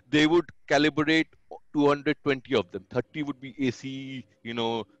 Yeah. They would calibrate 220 of them. 30 would be AC. You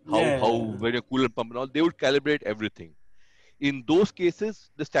know how Yeah. when your coolant pump and all. They would calibrate everything. In those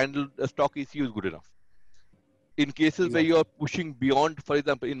cases, the standard stock ECU is good enough. In cases where you Exactly. are pushing beyond, for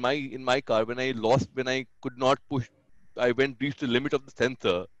example, in my car, when I could not push, I went reached the limit of the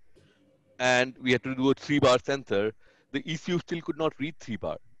sensor, and we had to do a 3 bar sensor. The ECU still could not reach 3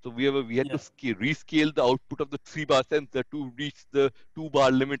 bar, so we had to Yeah. rescale the output of the 3 bar sensor to reach the 2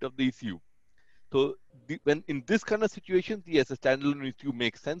 bar limit of the ECU. So when in this kind of situations, yes, a standalone ECU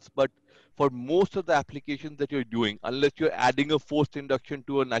makes sense, but for most of the applications that you're doing, unless you're adding a forced induction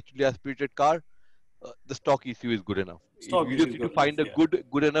to a naturally aspirated car, the stock ECU is good enough. Stock You issue just is need to good enough. find a Yeah.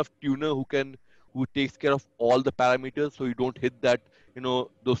 good enough tuner who takes care of all the parameters, so you don't hit that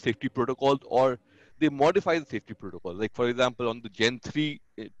those safety protocols, or they modify the safety protocols. Like for example, on the Gen 3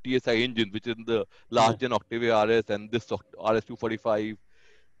 TSI engine, which is in the Yeah. last gen Octavia RS and this RS245,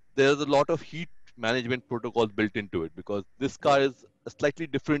 there's a lot of heat management protocols built into it, because this Yeah. car is a slightly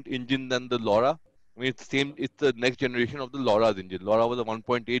different engine than the Laura. I mean, it's the next generation of the Laura's engine. Laura was a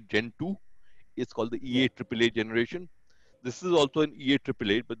 1.8 Gen 2. It's called the Yeah. EA AAA generation. This is also an EA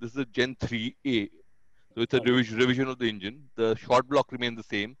AAA, but this is a Gen 3A. So it's a Okay. revision of the engine. The short block remains the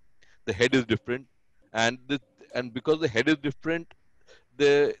same. The head is Okay. different, and and because the head is different,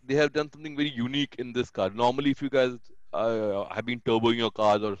 they have done something very unique in this car. Normally, if you guys have been turboing your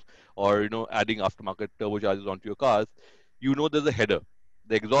cars, or adding aftermarket turbochargers onto your cars, there's a header,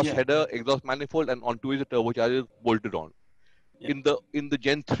 the exhaust Yeah. header, exhaust manifold, and onto it the turbocharger is bolted on. Yeah. In the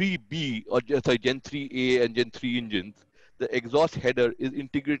Gen 3B, or sorry, Gen 3A and Gen 3 engines, the exhaust header is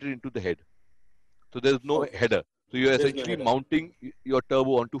integrated into the head. So there's no Okay. header. So you're There's no essentially header. mounting your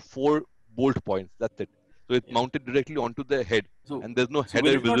turbo onto 4 bolt points. That's it. So it's Yeah. mounted directly onto the head, So, and there's no so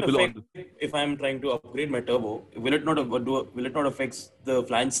will header it not visible on affect the. if I'm trying to upgrade my turbo? Will it not affect the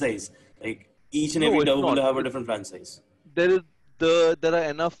flange size? Like each and every No, it's turbo will not. have a different flange size. There is there are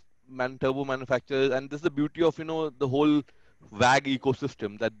enough turbo manufacturers, and this is the beauty of the whole WAG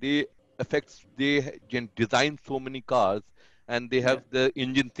ecosystem, that design so many cars, and they Yeah. have the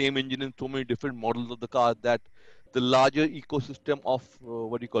same engine in so many different models of the car, that the larger ecosystem of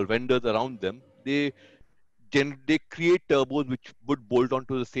what do you call vendors around them, they create turbos which would bolt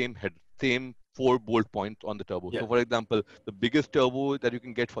onto the same head, same 4 bolt points on the turbo. Yeah. So, for example, the biggest turbo that you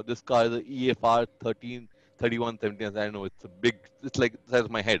can get for this car is the EFR 3117. I know it's like the size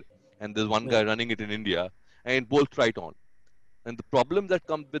of my head. And there's one Yeah. guy running it in India, and it bolts right on. And the problem that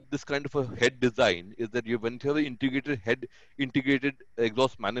comes with this kind of a head design is that when you have an integrated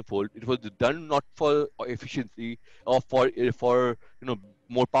exhaust manifold, it was done not for efficiency, or for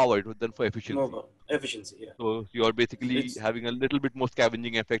more power. It was done for efficiency. No efficiency. Yeah. So you're basically It's having a little bit more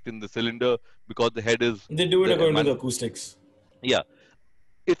scavenging effect in the cylinder, because the head is They do it the according to man. the acoustics. Yeah,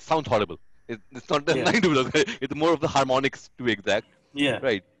 it sounds horrible. It's not Yeah. nothing to do with it. It's more of the harmonics, to be exact, Yeah.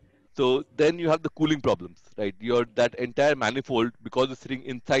 right? So then you have the cooling problems, right? Your that entire manifold, because it's sitting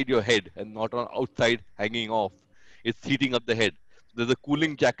inside your head and not on outside hanging off, it's heating up the head. There's a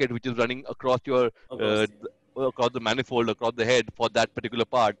cooling jacket which is running Across. across the manifold, across the head for that particular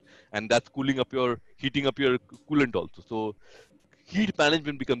part, and that's heating up your coolant also. So heat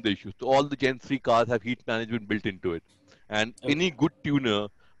management becomes the issue. So all the Gen 3 cars have heat management built into it. And Okay. any good tuner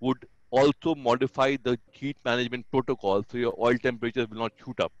would also modify the heat management protocol so your oil temperature will not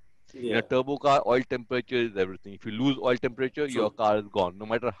shoot up. In a Yeah. turbo car, oil temperature is everything. If you lose oil temperature, your True. car is gone. No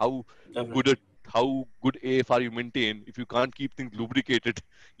matter good Definitely. a, how good AFR you maintain, if you can't keep things lubricated,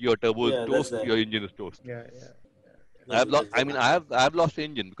 your turbo is Yeah. That's toast, there. your engine is toast. Yeah, yeah. I have lost. That's I there. mean, I have lost the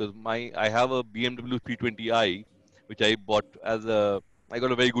engine because I have a BMW 320i, which I bought as a. I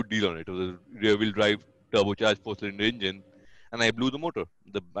got a very good deal on it. It was a rear wheel drive turbocharged 4-cylinder engine, and I blew the motor.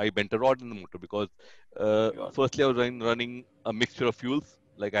 I bent a rod in the motor because Oh my God. firstly I was running a mixture of fuels.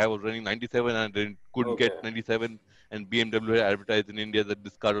 Like I was running 97 and I couldn't get Okay. 97, and BMW had advertised in India that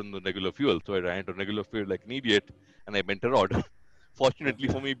this car on the regular fuel. So I ran on regular fuel like an idiot, and I bent a rod. Fortunately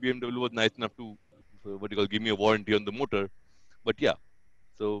Okay. for me, BMW was nice enough to give me a warranty on the motor. But yeah,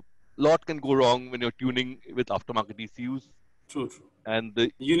 so lot can go wrong when you're tuning with aftermarket ECUs, True. True. and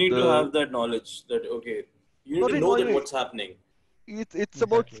You need to the have that knowledge that okay, you need not to in know all that way. what's happening. It's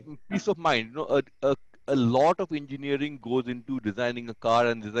about Exactly. peace of mind. A lot of engineering goes into designing a car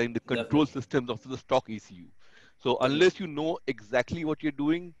and designing the control Definitely. systems of the stock ECU. So unless Definitely. you know exactly what you're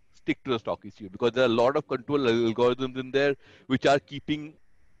doing, stick to the stock ECU, because there are a lot of control algorithms in there which are keeping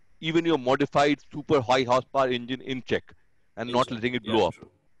even your modified super high horsepower engine in check and In not check. letting it Yeah. blow up.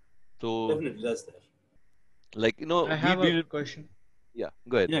 True. So Definitely, that's there. like I we have a did. question. Yeah,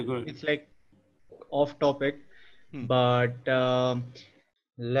 go ahead. Yeah. Good. It's like off topic, Hmm. but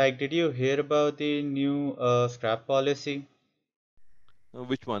like, did you hear about the new scrap policy?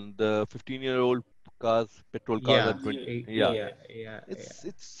 Which one? The 15-year-old cars, petrol cars, Yeah, and 20. Yeah, yeah, Yeah. yeah, yeah.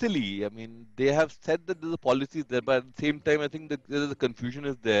 it's silly. I mean, they have said that there's a policy there, but at the same time, I think that there is a confusion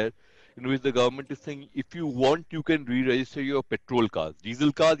is there, in which the government is saying if you want, you can re-register your petrol cars.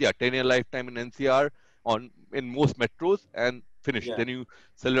 Diesel cars, yeah, 10-year lifetime in NCR in most metros and finish. Yeah. Then you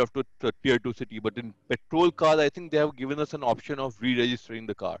sell it off to tier two city. But in petrol cars, I think they have given us an option of re-registering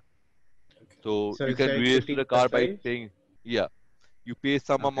the car. Okay. So So you it's can like re-register 15 the car plus by 5? paying, yeah, you pay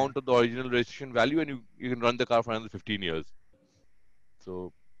some Okay. amount of the original registration value, and you can run the car for another 15 years.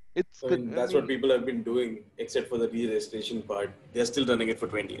 So I mean, I that's what mean, people have been doing, except for the re-registration part. They're still running it for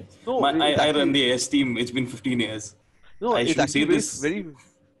 20 years. no, it's I run actually the AS team. It's been 15 years. no, I it's shouldn't actually say very this. very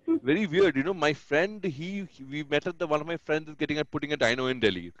very weird. My friend, we met at the one of my friends is putting a dyno in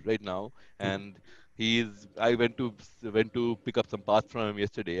Delhi right now, and I went to pick up some parts from him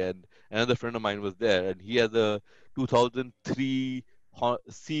yesterday, and another friend of mine was there, and he has a 2003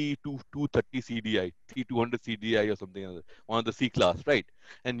 C230 CDI, C200 CDI or something like that, one of the C class, right?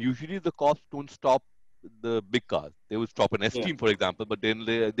 And usually the cops don't stop the big cars. They would stop an S Yeah. team, for example, but then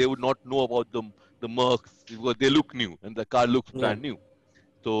they would not know about the Mercs because they look new and the car looks Yeah. brand new.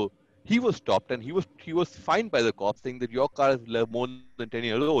 So he was stopped, and he was fined by the cops, saying that your car is more than 10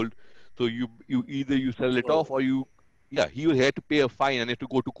 years old. So you either you sell it off, or Oh. you, yeah, he was here to pay a fine and he had to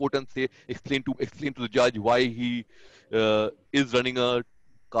go to court and explain to the judge why he is running a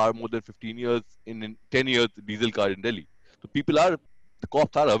car more than 15 years in 10 years diesel car in Delhi. So the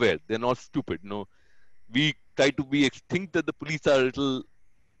cops are aware. They're not stupid. We try to think that the police are a little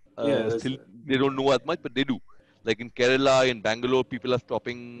Yeah. That's still there. they don't know as much, but they do. Like in Kerala, in Bangalore, people are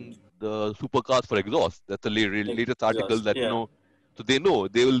stopping the supercars for exhaust. That's the latest article Exhaust. that Yeah. So they know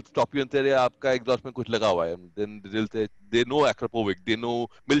they will stop you and say, "अरे आपका exhaust में कुछ लगा हुआ है." Then they'll say they know Akrapovic, they know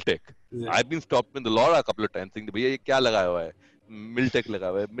Miltech. Yeah. I've been stopped in the Laura a couple of times saying, भैया ये क्या लगाया हुआ है? Miltech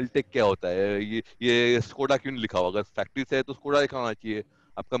लगा हुआ है. Miltech क्या होता है? ये Skoda क्यों नहीं लिखा हुआ? अगर फैक्ट्री से है तो Skoda लिखा होना चाहिए.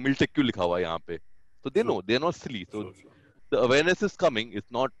 आपका Miltech क्यों लिखा हुआ है यहाँ पे? So they True. know they're not silly. So True. True. the awareness is coming.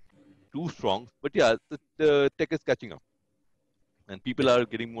 It's not too strong, but yeah, the tech is catching up, and people Yeah. are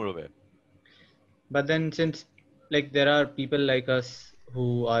getting more aware. But then, since like there are people like us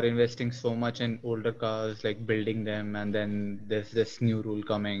who are investing so much in older cars, like building them, and then there's this new rule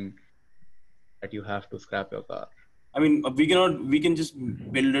coming that you have to scrap your car. I mean, we cannot. We can just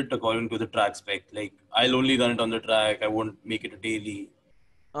build it according to the track spec. Like, I'll only run it on the track. I won't make it a daily.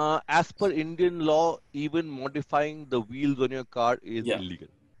 As per Indian law, even modifying the wheels on your car is Yeah. illegal.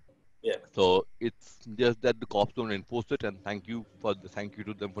 Yeah. So it's just that the cops don't enforce it, and thank you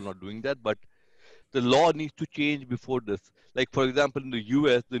to them for not doing that. But the law needs to change before this. Like for example, in the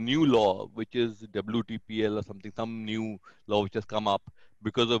US, the new law, which is WTPL or something, some new law which has come up,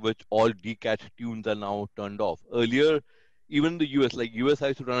 because of which all decat tunes are now turned off. Earlier, even in the US, like US, I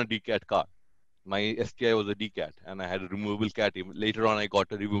used to run a decat car. My STI was a decat, and I had a removable cat. Even later on, I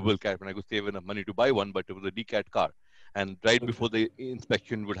got a removable cat when I could save enough money to buy one, but it was a decat car. And right Okay. before the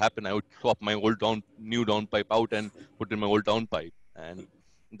inspection would happen, I would swap my new downpipe out and put in my old downpipe. And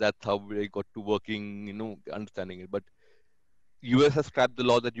that's how I got to working, understanding it. But US has scrapped the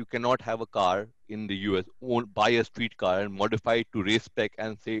law that you cannot have a car in the US, buy a street car and modify it to race spec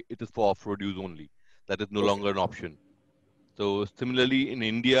and say it is for off-road use only. That is no Okay. longer an option. So similarly, in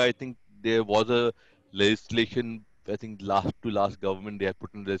India, I think there was a legislation. I think last government they had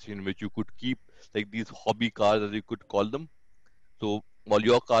put in legislation in which you could keep like these hobby cars, as you could call them. So all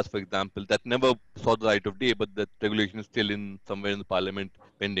your cars, for example, that never saw the light of day, but that regulation is still in somewhere in the parliament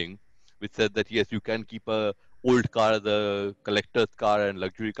pending, which says that yes, you can keep a old car as a collector's car and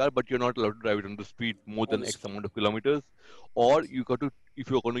luxury car, but you're not allowed to drive it on the street more On than the X street. amount of kilometers. Or you got to, if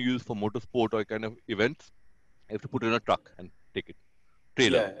you're going to use for motorsport or kind of events, you have to put it in a truck and take it.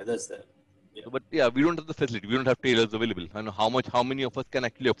 Trailer. Yeah, that's that. Yeah, But yeah, we don't have the facility. We don't have trailers available. I know how many of us can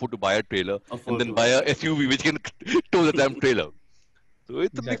actually afford to buy a trailer and afford then to buy buy a it. SUV which can tow the damn trailer. So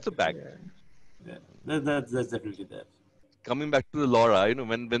it's a mixed Exactly. bag. Yeah. Yeah, that's definitely there. Coming back to the Laura,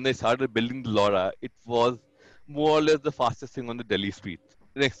 when they started building the Laura, it was more or less the fastest thing on the Delhi streets,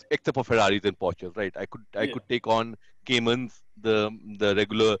 except for Ferraris and Porsches, right? I Yeah, could take on Caymans, the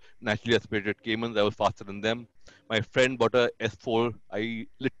regular naturally aspirated Caymans. I was faster than them. My friend bought a S4. I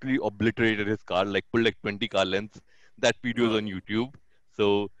literally obliterated his car, like pulled like 20 car lengths. That video is no, on YouTube.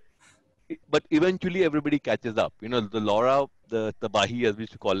 So but eventually everybody catches up. The Laura, the Tabahi, as we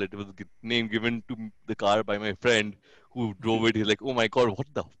used to call it, was name given to the car by my friend who drove it. He's like, oh my god, what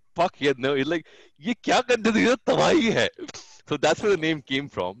the fuck? He's like, ye kya kar rahe ho? Tabahi hai. So that's where the name came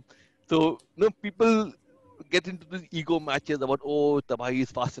from. So people get into these ego matches about, oh, Tabahi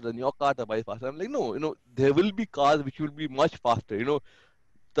is faster than your car, Tabahi is faster. I'm like, no, there will be cars which will be much faster.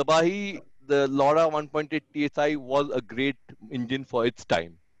 Tabahi, the Laura 1.8 TSI was a great engine for its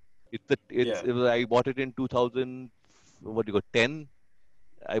time. yeah, I bought it in 2000, what do you got, 10?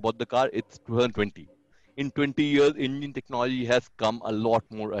 I bought the car. It's 2020. In 20 years, engine technology has come a lot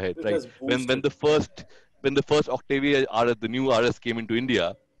more ahead, it right? has When when boosted. the first when the first Octavia RS, the new RS came into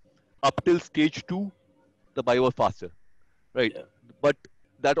India, up till stage two, the bike was faster, right? Yeah, But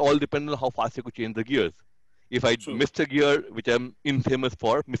that all depends on how fast you could change the gears. If I true. missed a gear, which I'm infamous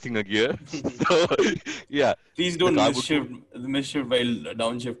for, missing a gear, so yeah, Please the don't car would go. miss shift while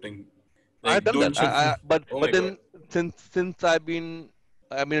downshifting. I've Like done that. don't shift. But Oh but my god. then since I've been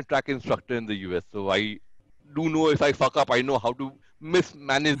a track instructor in the US, so I do know if I fuck up, I know how to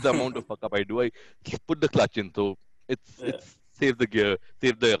mismanage the amount of fuck up I do. I put the clutch in, so Yeah, it's save the gear,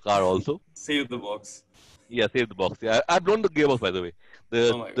 save the car also. save the box. Yeah, save the box. Yeah, I've blown the gearbox by the way. The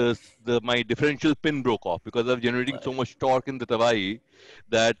Oh my god. the my differential pin broke off because of generating so much torque in the Tabai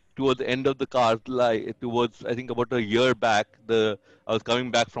that towards the end of the car, like towards I think about a year back, I was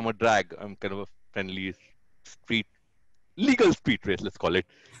coming back from a drag. I'm kind of a friendly street legal street race, let's call it.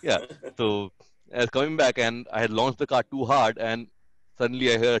 Yeah. So I was coming back and I had launched the car too hard and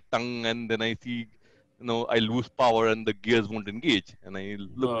suddenly I hear a tongue and then I see, I lose power and the gears won't engage. And I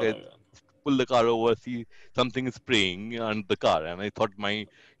look Oh at, my god. pull the car over, see something is spraying on the car. And I thought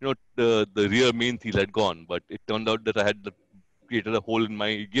the rear main seal had gone, but it turned out that I had created a hole in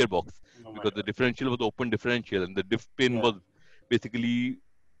my gearbox Oh my because the god. differential was open differential and the diff pin Yeah. was basically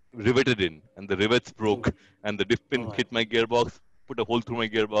riveted in and the rivets True. broke and the diff Oh pin my. hit my gearbox, put a hole through my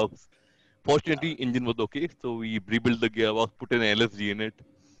gearbox. Yeah. Fortunately, engine was okay, so we rebuilt the gearbox, put an LSG in it,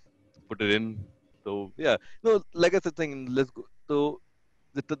 put it in. So yeah, no, like I said, saying let's go. So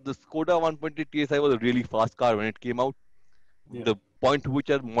the Skoda 1.8 TSI was a really fast car when it came out. Yeah. The point to which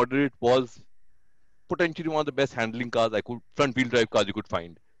I moderate was potentially one of the best handling cars front wheel drive cars you could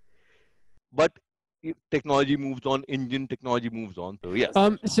find. But technology moves on, engine technology moves on. So yeah,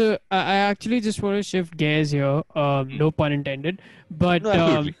 So I actually just want to shift gears here. hmm. No pun intended. But No,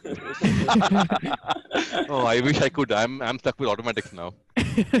 absolutely. Oh, I wish I could. I'm stuck with automatics now.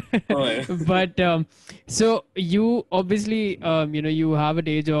 Oh my. but so you obviously you have a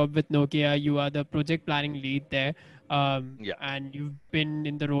day job with Nokia. You are the project planning lead there. Yeah. And you've been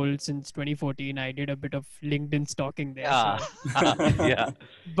in the role since 2014. I did a bit of LinkedIn stalking there. Yeah. So Yeah. Yeah.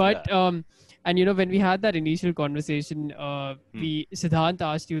 but and when we had that initial conversation, Hmm. we Siddhant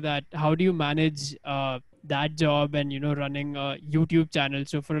asked you that how do you manage that job and running a YouTube channel.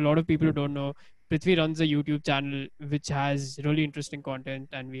 So for a lot of people who don't know, Prithvi runs a YouTube channel which has really interesting content,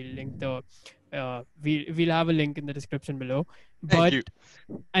 and we'll link the we'll have a link in the description below. Thank But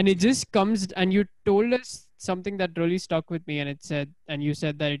you. and it just comes, and you told us something that really stuck with me, and you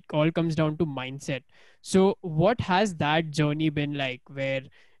said that it all comes down to mindset. So what has that journey been like, where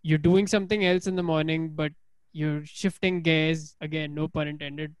you're doing something else in the morning, but you're shifting gears, again no pun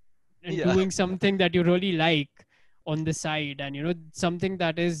intended, and Yeah. doing something that you really like on the side, and something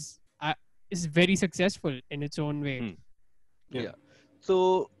that is very successful in its own way. Hmm. Yeah. Yeah.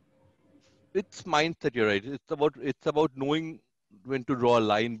 So it's mindset, you're right. It's about knowing when to draw a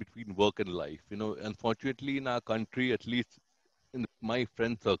line between work and life. Unfortunately in our country, at least in my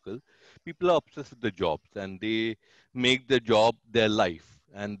friend circle, people are obsessed with the jobs and they make the job their life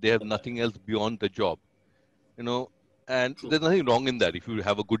and they have The life. nothing else beyond the job. You know, and True. there's nothing wrong in that. If you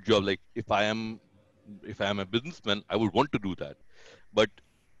have a good job, like if I am a businessman, I would want to do that. But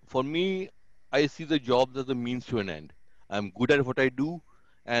for me, I see the jobs as a means to an end. I'm good at what I do,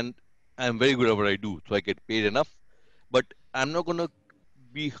 and I'm very good at what I do, so I get paid enough. But I'm not gonna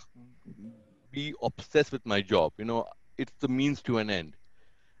be be obsessed with my job. It's the means to an end,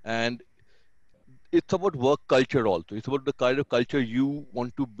 and it's about work culture also. It's about the kind of culture you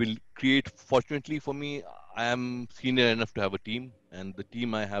want to build, create. Fortunately for me, I am senior enough to have a team, and the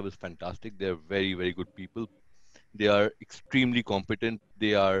team I have is fantastic. They're very, very good people. They are extremely competent.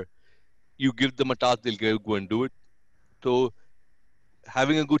 You give them a task, they'll go and do it. So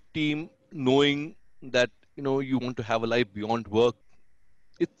having a good team, knowing that you want to have a life beyond work,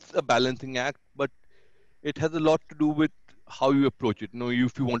 it's a balancing act, but it has a lot to do with how you approach it.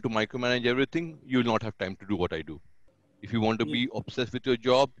 If you want to micromanage everything, you'll not have time to do what I do. If you want to Yeah. be obsessed with your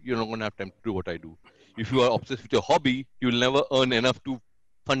job, you're not going to have time to do what I do. If you are obsessed with your hobby, you'll never earn enough to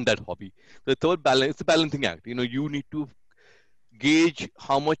fund that hobby. So it's about balance. It's a balancing act. You need to gauge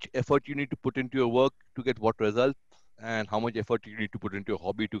how much effort you need to put into your work to get what results, and how much effort you need to put into your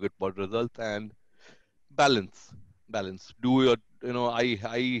hobby to get what results, and balance. Do your,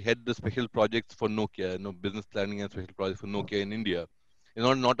 I head the special projects for Nokia, business planning and special projects for Nokia in India. It's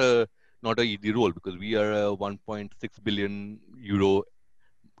not a easy role, because we are a 1.6 billion euro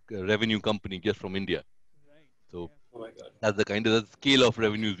revenue company just from India. So Oh my God. that's the kind of the scale of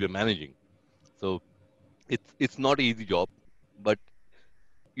revenues we're managing. So it's not an easy job, but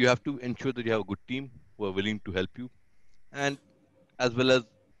you have to ensure that you have a good team who are willing to help you, and as well as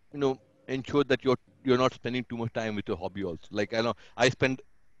you know ensure that you're not spending too much time with your hobby also. Like, I know I spend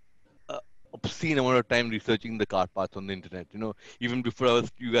a obscene amount of time researching the car parts on the internet. Even before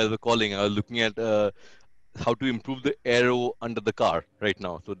you guys were calling, I was looking at how to improve the aero under the car right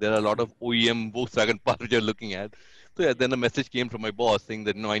now. So there are a lot of OEM Volkswagen parts which I'm looking at. So yeah, then a message came from my boss saying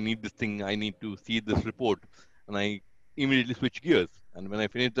that, no, I need this thing, I need to see this report, and I immediately switched gears. And when I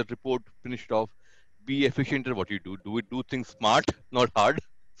finished that report, finished off, be efficient at what you do. Do things smart, not hard.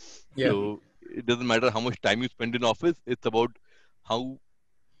 Yeah. So it doesn't matter how much time you spend in office. It's about how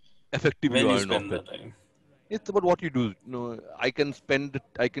effective When you you are in spend office. that time. It's about what you do. I can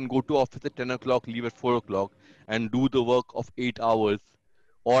go to office at 10 o'clock, leave at 4 o'clock, and do the work of 8 hours,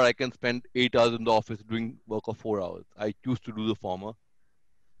 or I can spend 8 hours in the office doing work of 4 hours. I choose to do the former.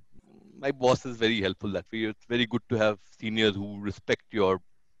 My boss is very helpful that way. It's very good to have seniors who respect your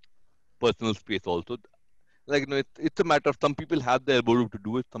personal space also. Like, it's a matter of, some people have the elbow room to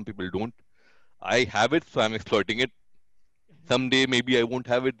do it, some people don't. I have it, so I'm exploiting it. Someday maybe I won't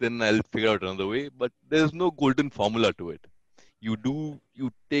have it, then I'll figure out another way. But there's no golden formula to it. You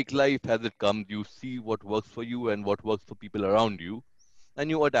take life as it comes. You see what works for you and what works for people around you, and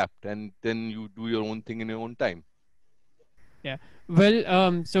you adapt, and then you do your own thing in your own time. Yeah.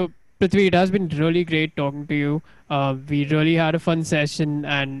 Well, so Prithvi, it has been really great talking to you. We really had a fun session,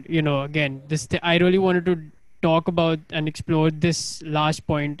 and again, I really wanted to talk about and explore this last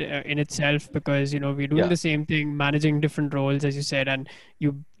point in itself, because we're doing Yeah, the same thing, managing different roles, as you said, and yeah.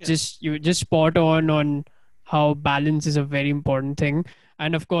 you just spot on how balance is a very important thing,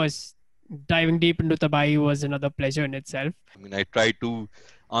 and of course, diving deep into Tabahi was another pleasure in itself. I mean, I try to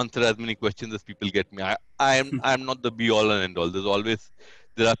answer as many questions as people get me. I'm not the be all and end all.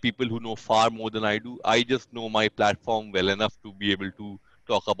 There are people who know far more than I do. I just know my platform well enough to be able to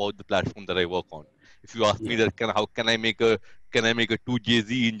talk about the platform that I work on. If you ask me Yeah. that, how can I make a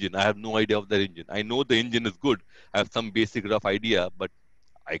 2JZ engine? I have no idea of that engine. I know the engine is good. I have some basic rough idea, but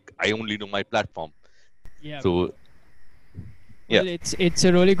I only know my platform. Yeah. So yeah, Well, it's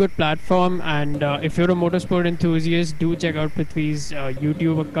a really good platform, and if you're a motorsport enthusiast, do check out Prithvi's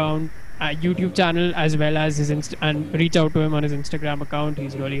YouTube account, YouTube channel, as well as and reach out to him on his Instagram account.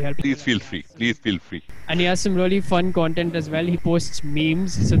 He's really helpful, please feel free. Please feel free. and he has some really fun content as well. He posts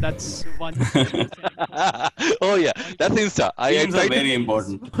memes, so that's one really exciting point. Oh yeah, One that's Insta. I Memes are try to. very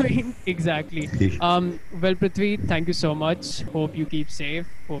important. point exactly. Well, Prithvi, thank you so much. Hope you keep safe.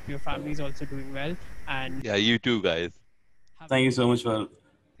 Hope your family is also doing well, and Yeah, you too, guys. have a Thank you great so much for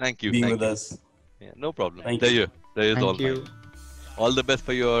Thank you. being Thank with you. us. Yeah, no problem. Thank you. Pleasure is all Thank mine. you. All the best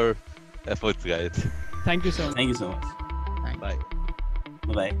for your efforts, guys. Thank you so much. Thank you so much. Thank Bye.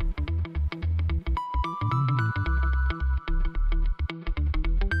 Bye bye.